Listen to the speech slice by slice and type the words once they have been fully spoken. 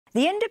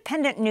The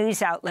independent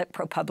news outlet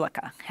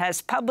ProPublica has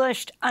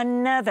published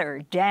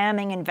another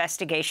damning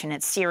investigation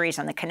and series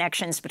on the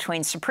connections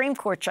between Supreme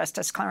Court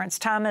Justice Clarence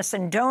Thomas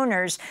and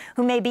donors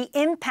who may be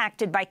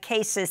impacted by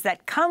cases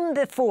that come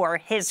before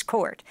his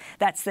court.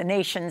 That's the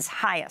nation's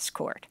highest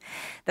court.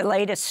 The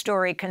latest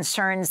story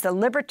concerns the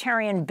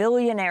libertarian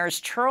billionaires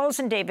Charles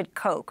and David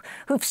Koch,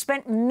 who've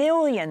spent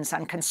millions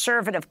on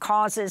conservative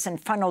causes and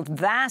funneled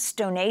vast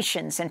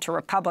donations into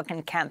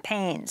Republican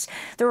campaigns.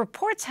 The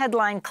report's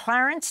headline,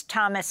 Clarence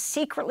Thomas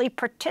secretly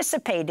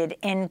participated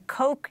in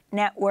Koch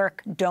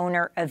network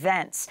donor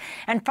events,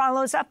 and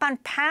follows up on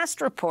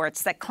past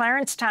reports that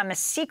Clarence Thomas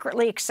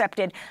secretly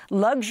accepted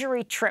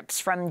luxury trips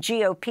from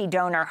GOP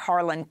donor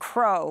Harlan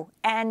Crow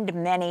and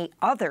many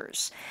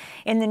others.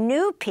 In the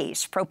new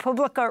piece,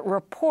 ProPublica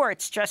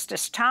reports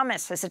Justice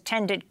Thomas has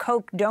attended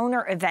Koch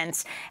donor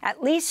events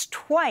at least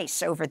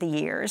twice over the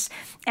years,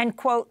 and,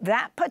 quote,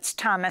 that puts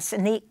Thomas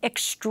in the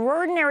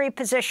extraordinary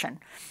position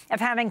of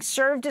having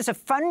served as a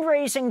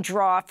fundraising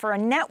draw for a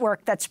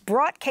network that's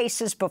brought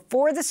cases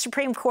before the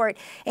Supreme Court,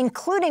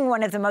 including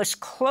one of the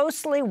most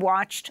closely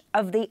watched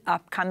of the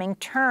upcoming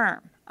term,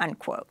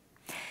 unquote.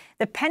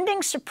 The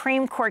pending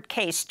Supreme Court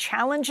case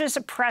challenges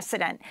a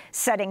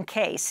precedent-setting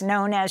case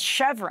known as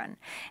Chevron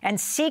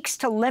and seeks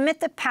to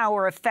limit the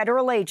power of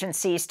federal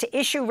agencies to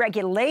issue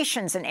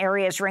regulations in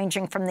areas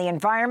ranging from the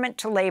environment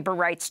to labor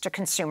rights to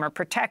consumer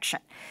protection.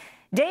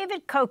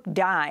 David Koch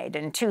died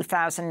in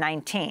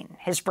 2019.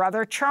 His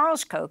brother,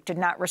 Charles Koch, did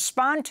not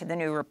respond to the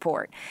new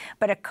report,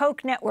 but a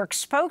Koch network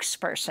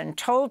spokesperson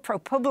told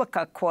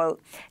ProPublica,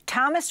 quote,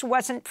 Thomas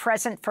wasn't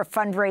present for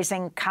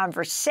fundraising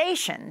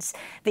conversations.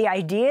 The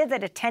idea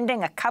that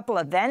attending a couple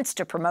events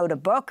to promote a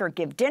book or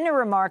give dinner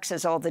remarks,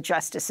 as all the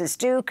justices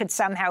do, could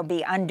somehow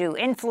be undue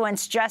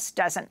influence just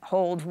doesn't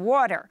hold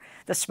water,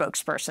 the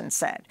spokesperson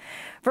said.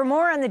 For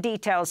more on the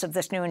details of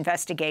this new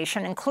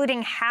investigation,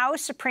 including how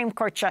Supreme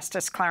Court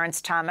Justice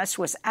Clarence Thomas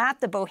was at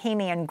the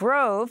Bohemian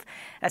Grove,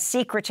 a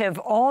secretive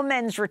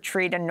all-men's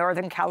retreat in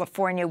Northern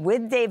California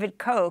with David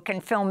Koch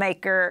and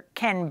filmmaker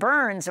Ken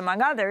Burns,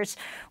 among others,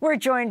 we're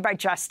joined by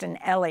Justin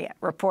Elliott,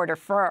 reporter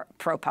for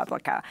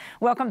ProPublica.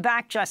 Welcome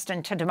back,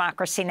 Justin, to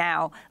Democracy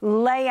Now!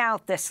 Lay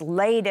out this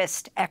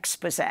latest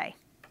expose.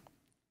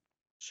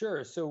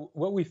 Sure. So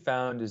what we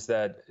found is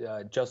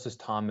that Justice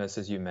Thomas,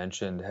 as you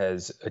mentioned,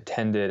 has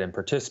attended and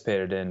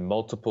participated in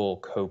multiple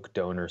Koch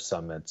donor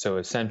summits. So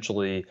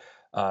essentially,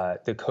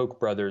 the Koch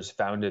brothers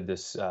founded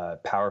this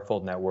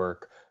powerful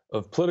network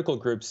of political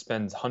groups,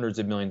 spends hundreds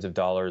of millions of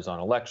dollars on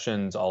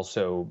elections,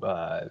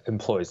 also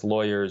employs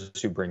lawyers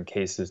who bring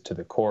cases to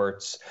the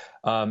courts.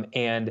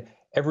 And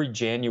every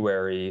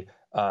January,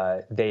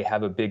 they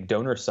have a big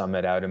donor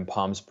summit out in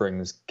Palm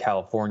Springs,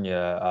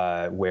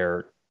 California,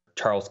 where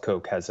Charles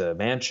Koch has a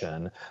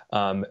mansion.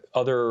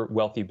 Other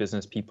wealthy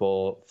business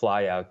people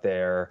fly out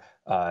there.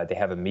 They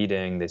have a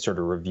meeting. They sort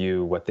of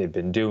review what they've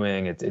been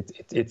doing.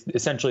 It's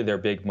essentially their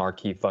big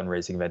marquee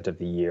fundraising event of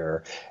the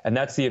year. And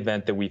that's the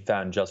event that we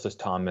found Justice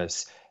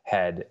Thomas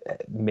had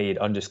made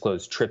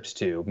undisclosed trips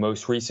to.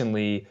 Most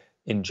recently,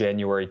 in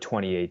January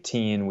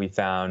 2018, we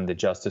found the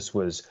justice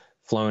was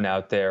flown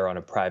out there on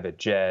a private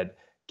jet,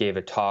 gave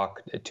a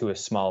talk to a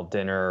small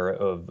dinner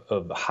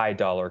of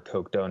high-dollar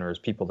Koch donors,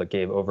 people that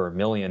gave over $1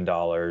 million,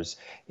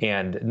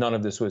 and none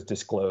of this was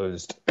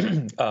disclosed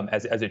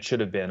as it should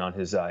have been on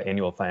his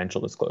annual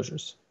financial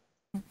disclosures.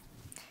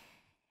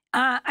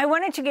 I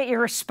wanted to get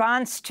your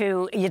response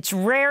to, it's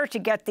rare to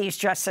get these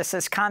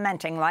justices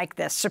commenting like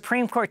this.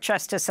 Supreme Court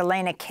Justice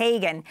Elena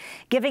Kagan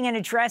giving an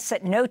address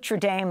at Notre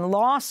Dame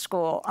Law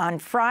School on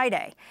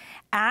Friday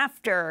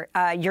after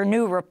your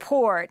new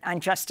report on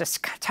Justice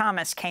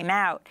Thomas came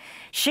out.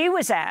 She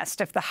was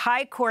asked if the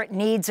High Court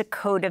needs a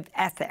code of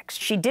ethics.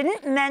 She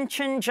didn't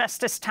mention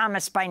Justice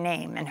Thomas by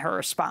name in her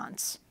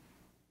response.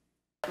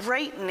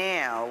 Right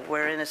now,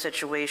 we're in a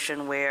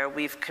situation where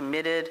we've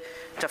committed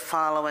to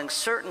following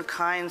certain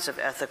kinds of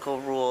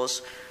ethical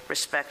rules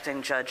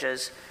respecting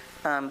judges,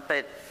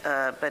 but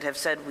have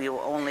said we will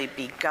only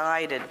be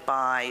guided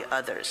by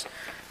others.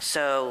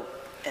 So,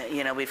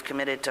 we've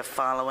committed to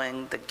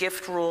following the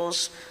gift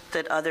rules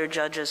that other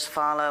judges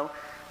follow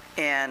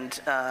and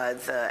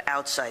the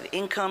outside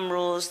income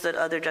rules that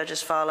other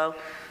judges follow.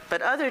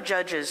 But other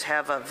judges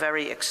have a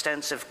very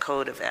extensive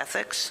code of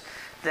ethics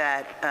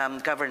that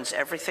governs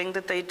everything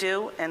that they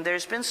do. And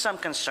there's been some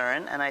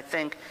concern, and I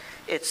think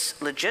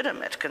it's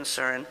legitimate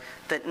concern,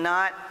 that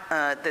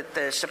that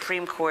the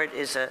Supreme Court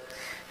is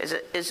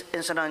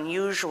an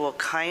unusual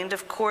kind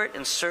of court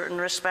in certain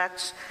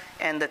respects,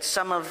 and that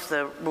some of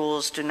the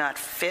rules do not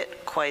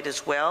fit quite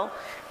as well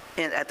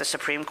at the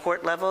Supreme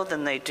Court level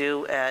than they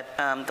do at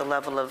the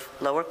level of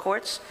lower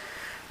courts.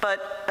 But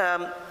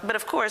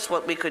of course,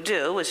 what we could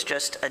do is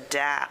just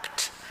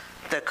adapt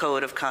the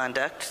code of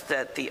conduct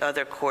that the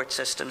other court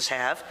systems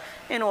have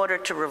in order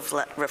to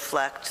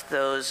reflect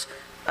those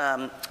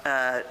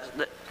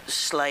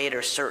slight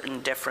or certain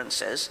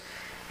differences.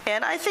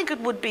 And I think it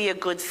would be a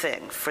good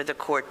thing for the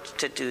court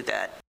to do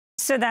that.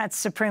 So that's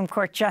Supreme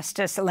Court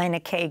Justice Elena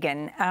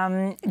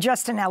Kagan.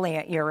 Justin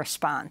Elliott, your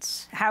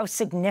response. How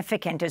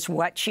significant is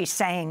what she's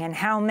saying, and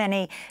how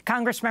many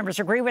Congress members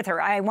agree with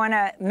her? I want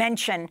to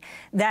mention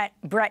that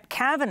Brett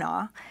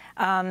Kavanaugh,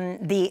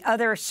 the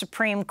other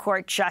Supreme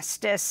Court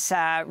justice,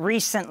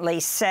 recently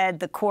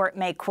said the court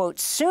may, quote,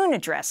 soon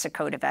address a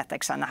code of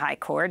ethics on the high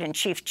court, and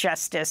Chief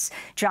Justice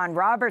John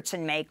Roberts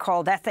in May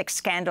called ethics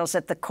scandals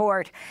at the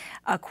court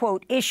a,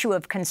 quote, issue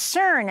of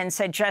concern, and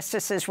said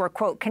justices were,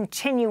 quote,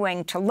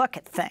 continuing to look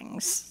at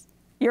things.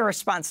 Your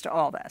response to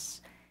all this?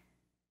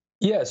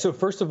 Yeah, so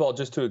first of all,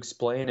 just to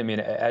explain, I mean,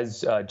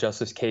 as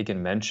Justice Kagan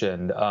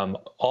mentioned,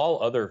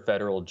 all other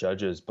federal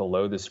judges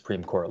below the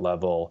Supreme Court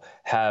level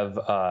have,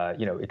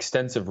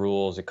 extensive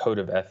rules, a code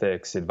of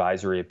ethics,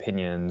 advisory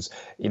opinions.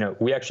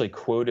 We actually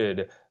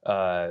quoted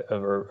a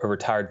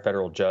retired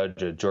federal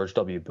judge, a George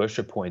W. Bush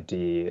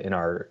appointee, in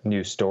our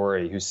new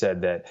story, who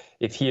said that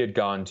if he had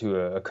gone to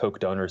a Koch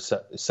donor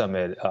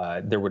summit,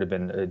 there would have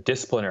been a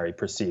disciplinary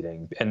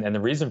proceeding. And the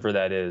reason for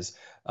that is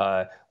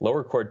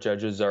lower court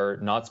judges are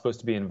not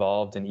supposed to be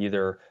involved in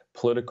either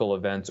political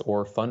events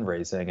or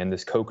fundraising. And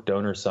this Koch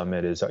donor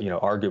summit is,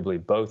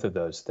 arguably both of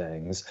those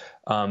things.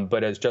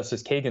 But as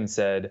Justice Kagan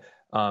said,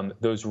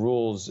 those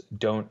rules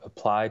don't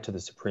apply to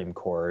the Supreme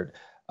Court.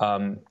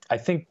 I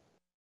think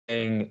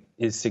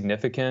is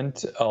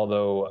significant,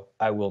 although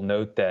I will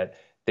note that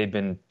they've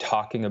been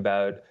talking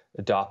about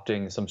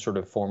adopting some sort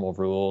of formal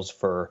rules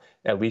for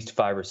at least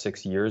 5 or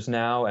 6 years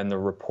now. And the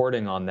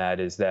reporting on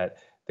that is that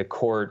the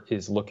court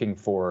is looking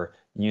for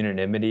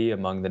unanimity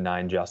among the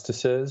 9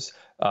 justices,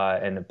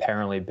 and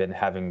apparently been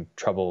having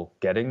trouble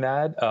getting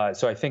that.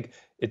 So I think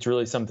it's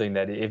really something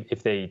that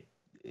if they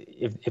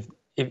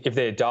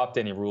adopt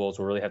any rules,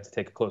 we'll really have to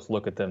take a close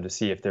look at them to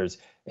see if there's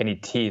any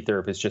teeth or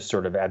if it's just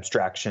sort of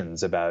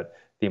abstractions about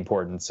the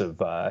importance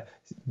of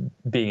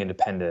being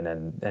independent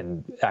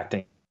and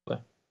acting.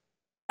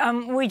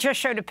 We just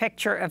showed a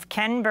picture of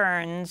Ken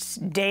Burns,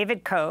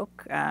 David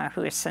Koch,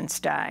 who has since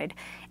died,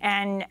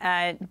 and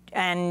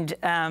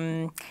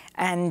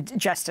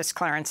Justice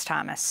Clarence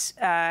Thomas.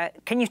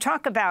 Can you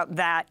talk about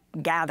that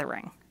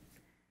gathering?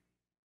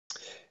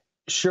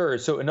 Sure.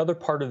 So another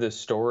part of this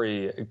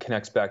story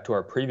connects back to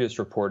our previous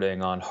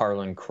reporting on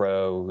Harlan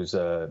Crow, who's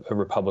a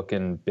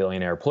Republican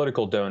billionaire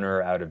political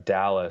donor out of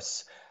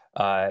Dallas,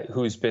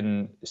 who's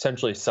been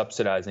essentially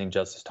subsidizing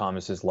Justice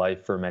Thomas's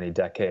life for many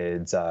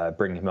decades,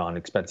 bringing him on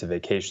expensive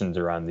vacations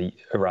around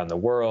the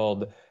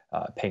world,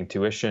 paying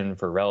tuition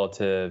for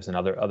relatives and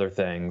other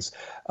things.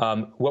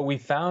 What we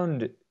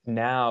found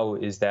now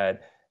is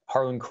that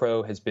Harlan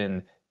Crow has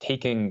been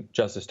taking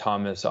Justice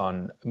Thomas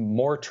on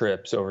more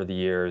trips over the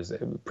years,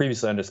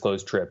 previously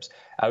undisclosed trips,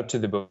 out to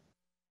the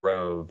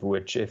Grove,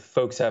 which, if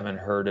folks haven't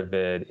heard of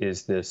it,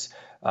 is this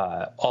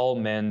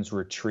all-men's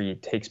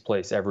retreat, takes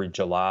place every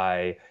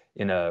July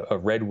in a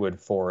redwood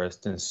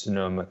forest in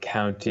Sonoma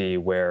County,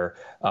 where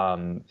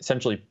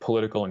essentially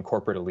political and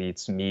corporate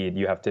elites meet.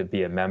 You have to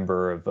be a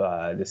member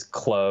of this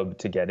club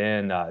to get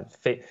in.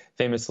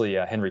 Famously,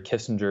 Henry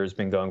Kissinger has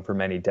been going for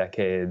many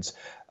decades.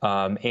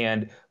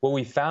 And what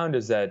we found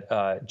is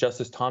that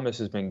Justice Thomas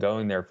has been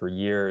going there for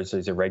years.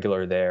 He's a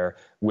regular there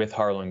with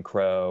Harlan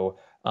Crow.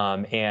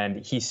 And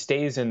he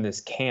stays in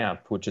this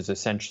camp, which is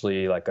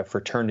essentially like a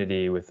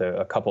fraternity with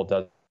a couple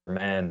dozen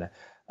men.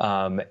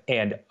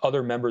 And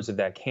other members of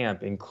that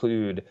camp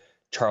include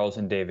Charles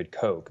and David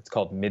Koch. It's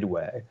called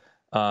Midway.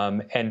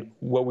 And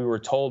what we were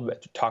told,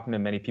 talking to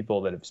many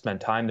people that have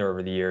spent time there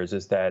over the years,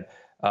 is that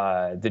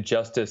the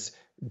justice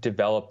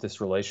developed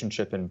this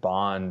relationship and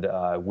bond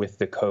with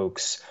the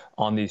Kochs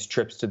on these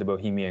trips to the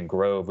Bohemian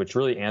Grove, which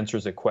really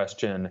answers a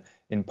question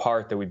in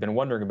part that we've been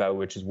wondering about,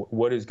 which is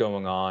what is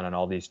going on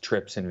all these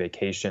trips and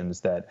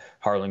vacations that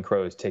Harlan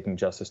Crow is taking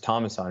Justice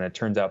Thomas on. It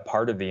turns out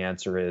part of the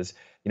answer is,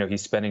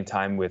 he's spending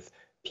time with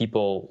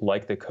people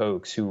like the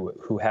Kochs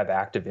who have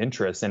active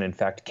interests and, in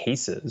fact,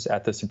 cases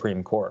at the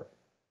Supreme Court.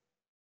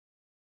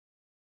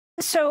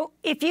 So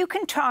if you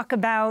can talk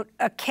about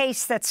a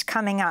case that's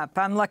coming up.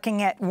 I'm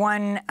looking at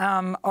one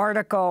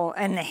article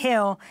in The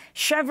Hill.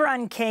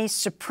 Chevron case,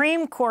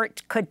 Supreme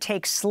Court could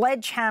take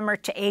sledgehammer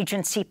to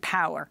agency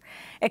power.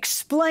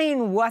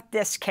 Explain what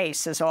this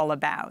case is all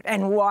about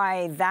and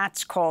why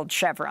that's called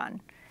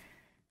Chevron.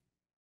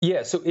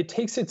 Yeah, so it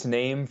takes its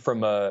name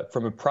from a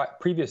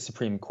previous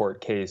Supreme Court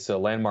case, a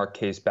landmark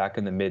case back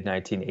in the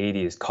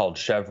mid-1980s called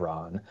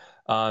Chevron.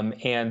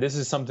 And this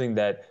is something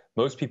that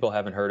most people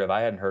haven't heard of.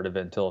 I hadn't heard of it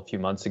until a few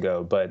months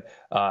ago, but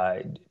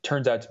it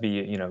turns out to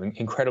be,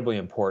 incredibly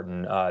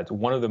important. It's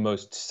one of the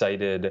most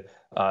cited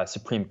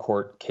Supreme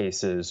Court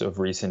cases of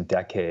recent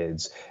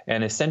decades.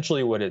 And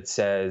essentially what it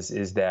says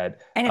is that—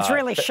 And it's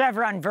really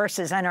Chevron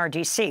versus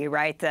NRDC,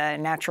 right? The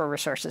Natural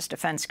Resources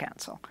Defense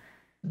Council.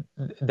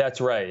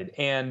 That's right.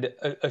 And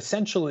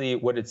essentially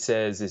what it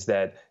says is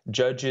that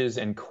judges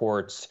and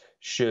courts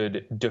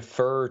should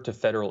defer to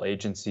federal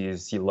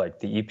agencies like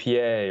the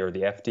EPA or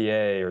the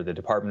FDA or the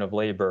Department of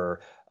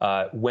Labor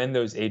when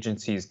those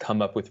agencies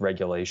come up with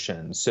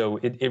regulations. So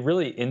it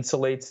really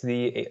insulates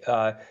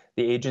the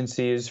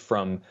agencies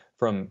from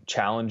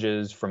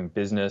challenges from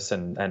business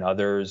and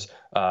others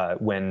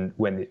when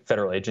the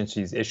federal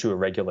agencies issue a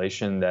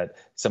regulation that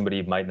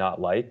somebody might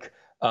not like.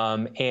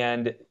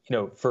 And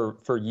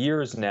for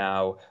years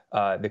now,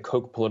 the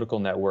Koch political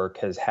network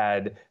has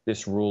had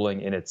this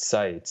ruling in its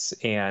sights,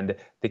 and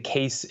the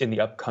case in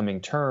the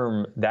upcoming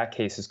term, that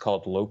case is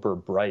called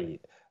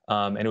Loper-Bright,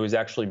 and it was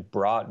actually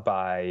brought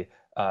by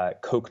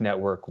Koch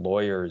network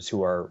lawyers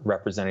who are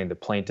representing the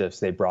plaintiffs.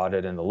 They brought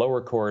it in the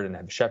lower court and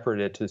have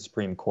shepherded it to the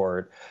Supreme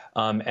Court.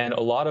 And a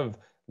lot of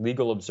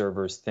legal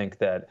observers think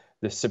that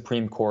the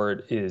Supreme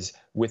Court is,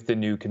 with the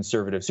new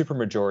conservative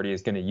supermajority,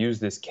 is going to use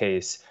this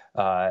case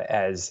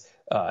as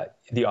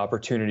the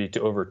opportunity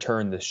to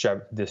overturn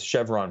this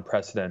Chevron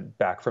precedent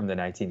back from the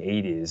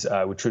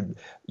 1980s, which would,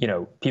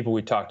 people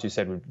we talked to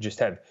said would just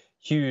have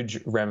huge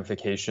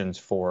ramifications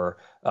for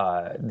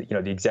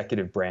the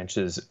executive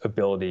branch's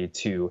ability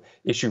to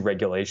issue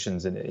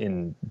regulations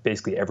in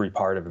basically every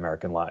part of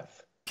American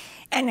life.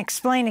 And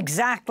explain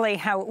exactly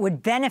how it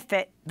would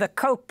benefit the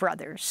Koch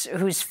brothers,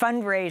 whose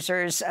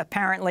fundraisers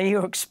apparently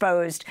you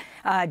exposed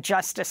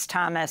Justice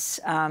Thomas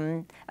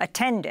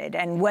attended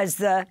and was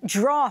the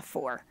draw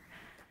for.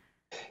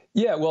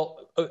 Yeah,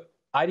 well,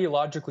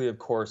 ideologically, of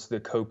course, the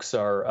Kochs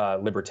are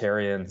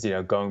libertarians,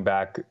 going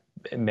back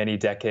many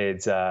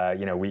decades.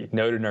 We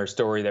noted in our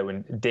story that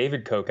when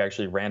David Koch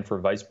actually ran for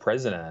vice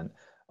president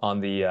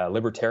on the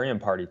Libertarian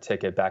Party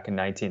ticket back in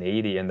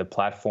 1980, and the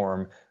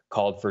platform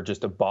called for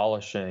just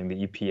abolishing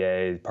the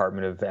EPA,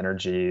 Department of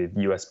Energy,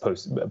 U.S.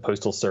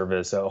 Postal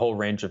Service, a whole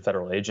range of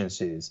federal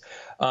agencies.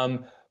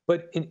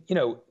 But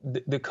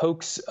the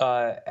Kochs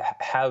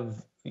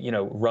have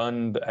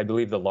run, I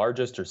believe, the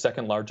largest or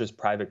second largest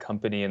private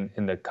company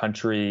in the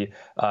country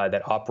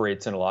that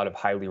operates in a lot of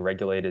highly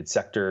regulated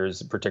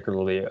sectors,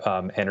 particularly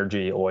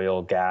energy,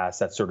 oil, gas,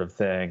 that sort of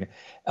thing.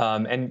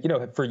 And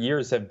for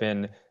years have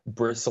been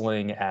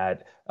bristling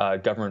at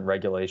government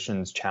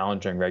regulations,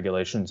 challenging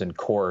regulations in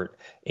court.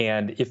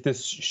 And if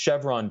this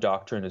Chevron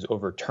doctrine is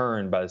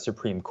overturned by the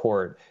Supreme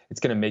Court, it's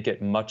going to make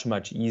it much,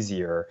 much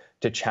easier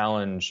to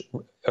challenge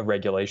a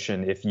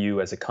regulation if you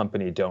as a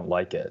company don't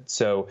like it.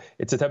 So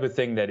it's the type of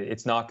thing that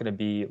it's not going to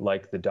be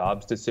like the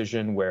Dobbs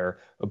decision where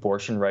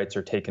abortion rights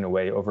are taken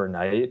away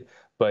overnight,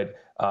 but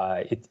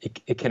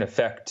it can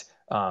affect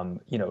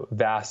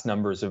vast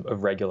numbers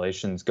of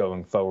regulations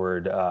going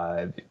forward,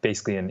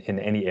 basically in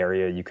any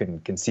area you can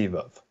conceive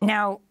of.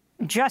 Now,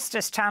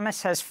 Justice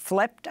Thomas has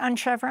flipped on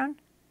Chevron?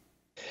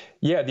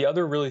 Yeah, the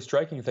other really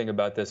striking thing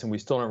about this, and we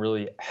still don't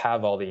really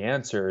have all the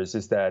answers,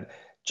 is that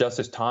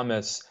Justice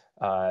Thomas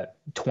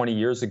 20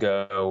 years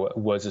ago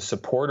was a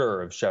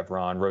supporter of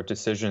Chevron, wrote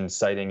decisions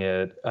citing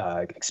it,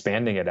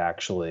 expanding it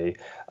actually.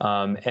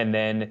 And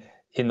then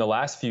in the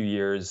last few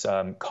years,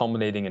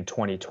 culminating in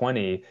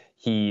 2020,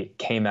 he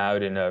came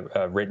out in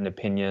a written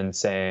opinion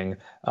saying,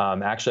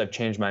 actually, I've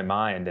changed my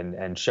mind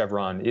and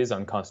Chevron is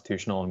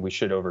unconstitutional and we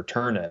should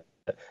overturn it.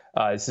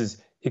 This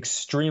is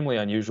extremely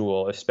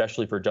unusual,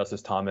 especially for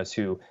Justice Thomas,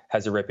 who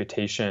has a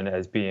reputation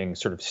as being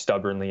sort of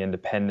stubbornly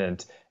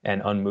independent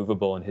and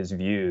unmovable in his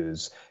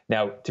views.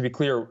 Now, to be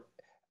clear,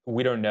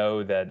 we don't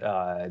know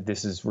that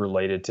this is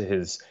related to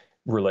his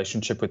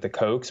relationship with the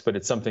Kochs, but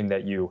it's something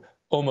that you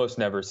almost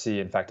never see.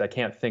 In fact, I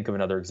can't think of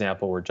another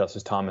example where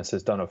Justice Thomas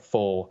has done a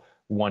full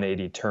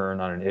 180 turn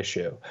on an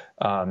issue.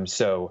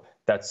 So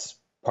that's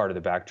part of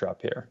the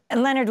backdrop here.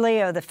 And Leonard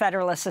Leo, the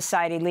Federalist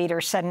Society leader,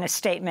 said in a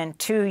statement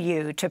to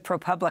you, to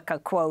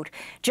ProPublica, quote,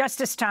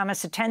 Justice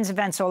Thomas attends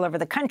events all over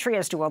the country,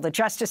 as do all the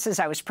justices.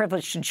 I was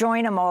privileged to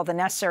join him. All the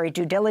necessary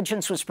due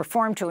diligence was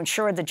performed to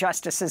ensure the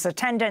justices'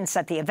 attendance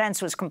at the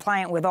events was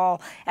compliant with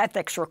all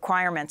ethics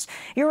requirements.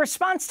 Your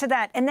response to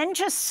that, and then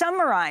just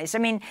summarize. I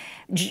mean,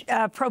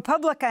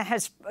 ProPublica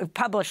has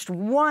published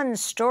one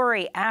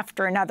story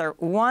after another.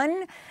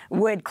 One,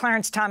 would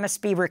Clarence Thomas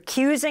be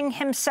recusing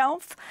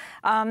himself?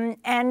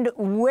 And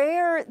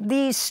where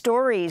these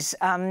stories,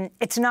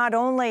 it's not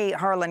only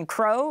Harlan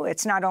Crow,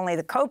 it's not only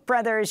the Koch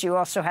brothers, you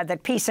also had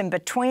that piece in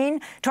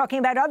between talking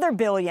about other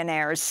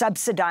billionaires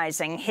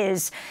subsidizing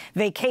his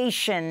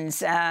vacations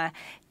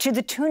to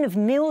the tune of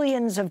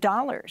millions of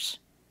dollars.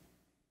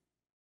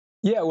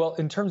 Yeah, well,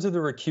 in terms of the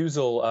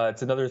recusal,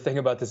 it's another thing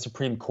about the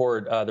Supreme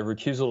Court. The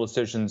recusal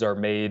decisions are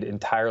made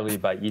entirely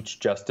by each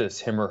justice,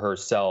 him or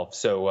herself.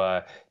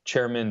 So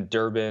Chairman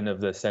Durbin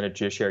of the Senate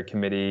Judiciary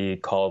Committee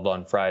called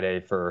on Friday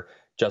for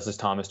Justice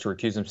Thomas to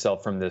recuse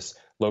himself from this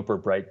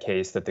Loper-Bright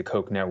case that the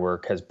Koch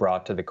network has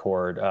brought to the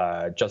court.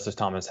 Justice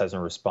Thomas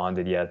hasn't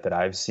responded yet that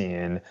I've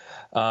seen.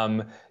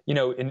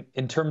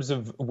 In terms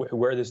of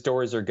where the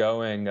stories are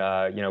going,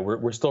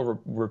 we're still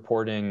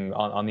reporting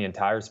on the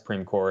entire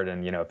Supreme Court.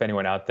 And, if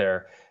anyone out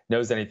there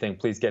knows anything,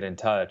 please get in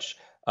touch.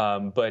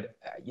 But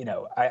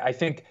I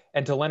think,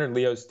 and to Leonard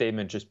Leo's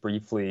statement just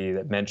briefly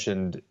that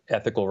mentioned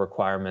ethical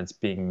requirements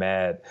being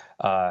met,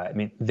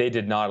 they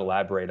did not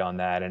elaborate on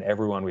that. And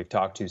everyone we've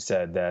talked to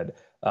said that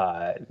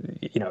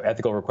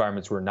ethical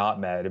requirements were not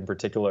met. In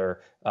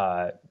particular,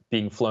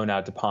 being flown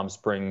out to Palm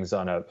Springs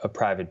on a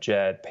private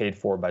jet paid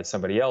for by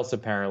somebody else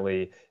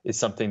apparently is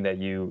something that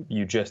you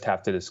just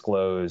have to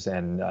disclose,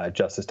 and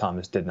Justice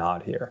Thomas did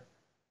not here.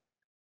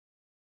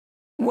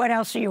 What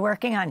else are you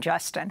working on,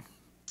 Justin?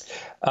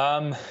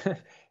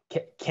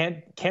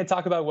 Can't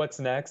talk about what's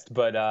next,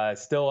 but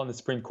still on the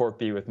Supreme Court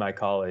beat with my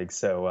colleagues,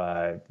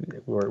 so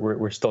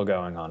we're still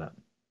going on it.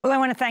 Well, I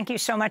want to thank you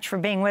so much for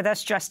being with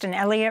us. Justin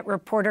Elliott,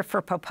 reporter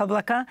for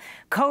ProPublica,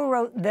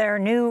 co-wrote their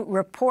new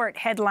report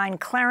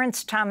headlined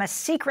 "Clarence Thomas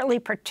Secretly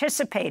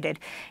Participated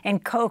in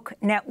Koch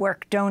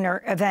Network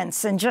Donor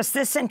Events." And just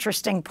this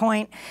interesting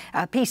point,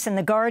 a piece in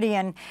The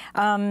Guardian,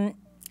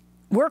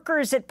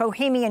 workers at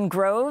Bohemian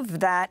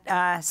Grove, that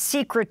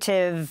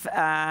secretive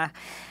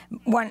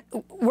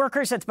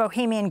workers at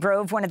Bohemian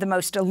Grove, one of the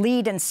most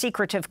elite and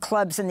secretive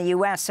clubs in the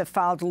U.S., have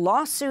filed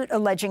lawsuit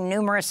alleging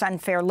numerous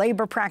unfair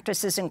labor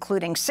practices,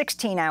 including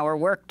 16-hour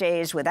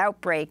workdays without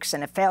breaks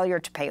and a failure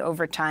to pay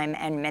overtime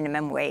and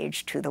minimum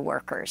wage to the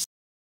workers.